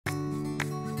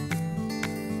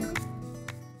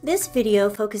This video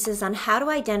focuses on how to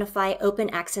identify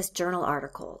open access journal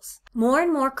articles. More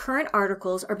and more current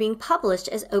articles are being published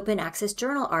as open access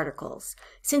journal articles,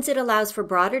 since it allows for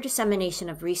broader dissemination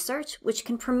of research, which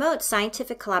can promote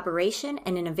scientific collaboration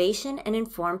and innovation and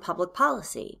inform public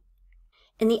policy.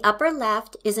 In the upper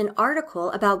left is an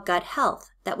article about gut health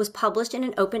that was published in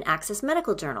an open access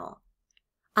medical journal.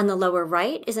 On the lower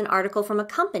right is an article from a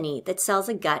company that sells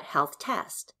a gut health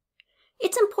test.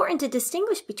 It's important to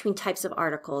distinguish between types of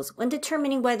articles when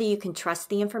determining whether you can trust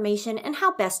the information and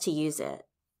how best to use it.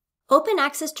 Open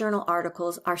access journal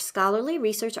articles are scholarly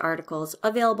research articles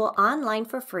available online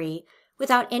for free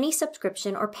without any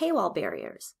subscription or paywall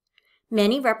barriers.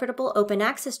 Many reputable open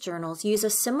access journals use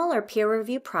a similar peer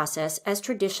review process as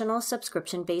traditional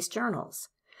subscription-based journals.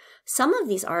 Some of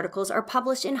these articles are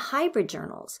published in hybrid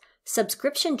journals,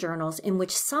 subscription journals in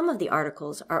which some of the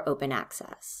articles are open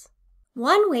access.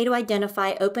 One way to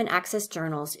identify open access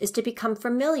journals is to become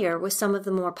familiar with some of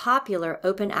the more popular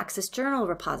open access journal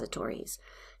repositories,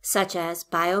 such as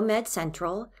Biomed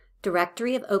Central,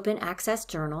 Directory of Open Access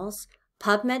Journals,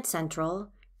 PubMed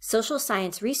Central, Social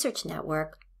Science Research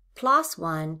Network, PLOS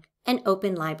One, and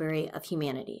Open Library of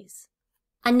Humanities.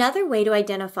 Another way to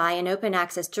identify an open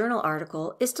access journal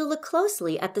article is to look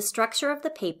closely at the structure of the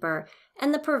paper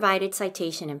and the provided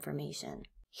citation information.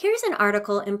 Here's an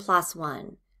article in PLOS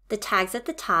One. The tags at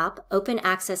the top, open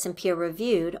access and peer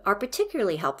reviewed, are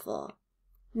particularly helpful.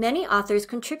 Many authors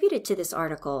contributed to this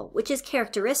article, which is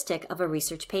characteristic of a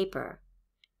research paper.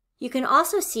 You can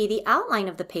also see the outline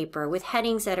of the paper with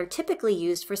headings that are typically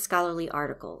used for scholarly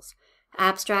articles: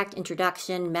 abstract,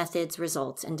 introduction, methods,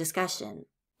 results, and discussion.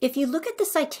 If you look at the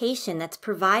citation that's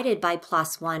provided by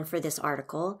PLOS One for this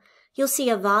article, you'll see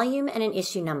a volume and an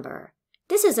issue number.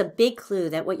 This is a big clue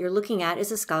that what you're looking at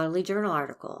is a scholarly journal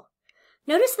article.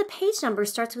 Notice the page number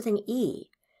starts with an E.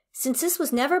 Since this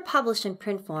was never published in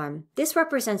print form, this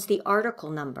represents the article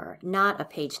number, not a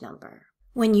page number.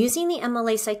 When using the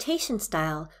MLA citation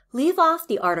style, leave off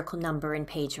the article number and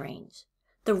page range.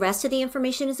 The rest of the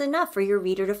information is enough for your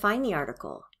reader to find the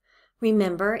article.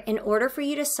 Remember, in order for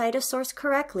you to cite a source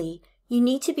correctly, you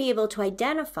need to be able to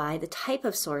identify the type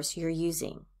of source you're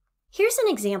using. Here's an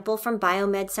example from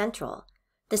Biomed Central.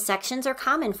 The sections are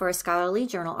common for a scholarly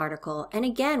journal article, and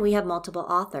again, we have multiple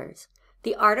authors.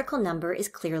 The article number is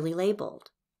clearly labeled.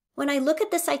 When I look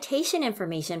at the citation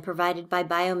information provided by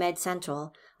Biomed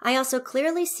Central, I also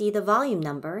clearly see the volume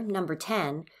number, number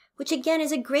 10, which again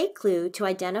is a great clue to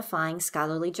identifying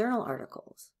scholarly journal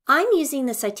articles. I'm using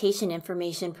the citation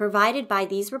information provided by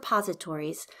these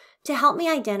repositories to help me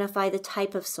identify the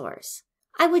type of source.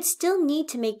 I would still need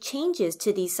to make changes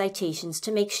to these citations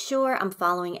to make sure I'm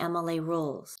following MLA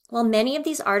rules. While many of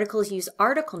these articles use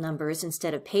article numbers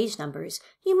instead of page numbers,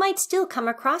 you might still come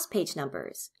across page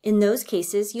numbers. In those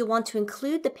cases, you'll want to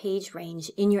include the page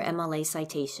range in your MLA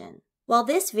citation. While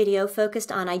this video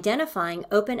focused on identifying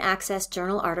open access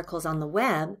journal articles on the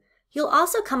web, you'll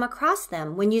also come across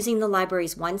them when using the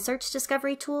library's OneSearch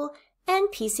discovery tool and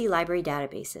PC library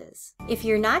databases. If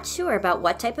you're not sure about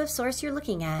what type of source you're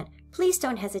looking at, please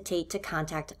don't hesitate to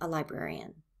contact a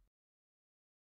librarian.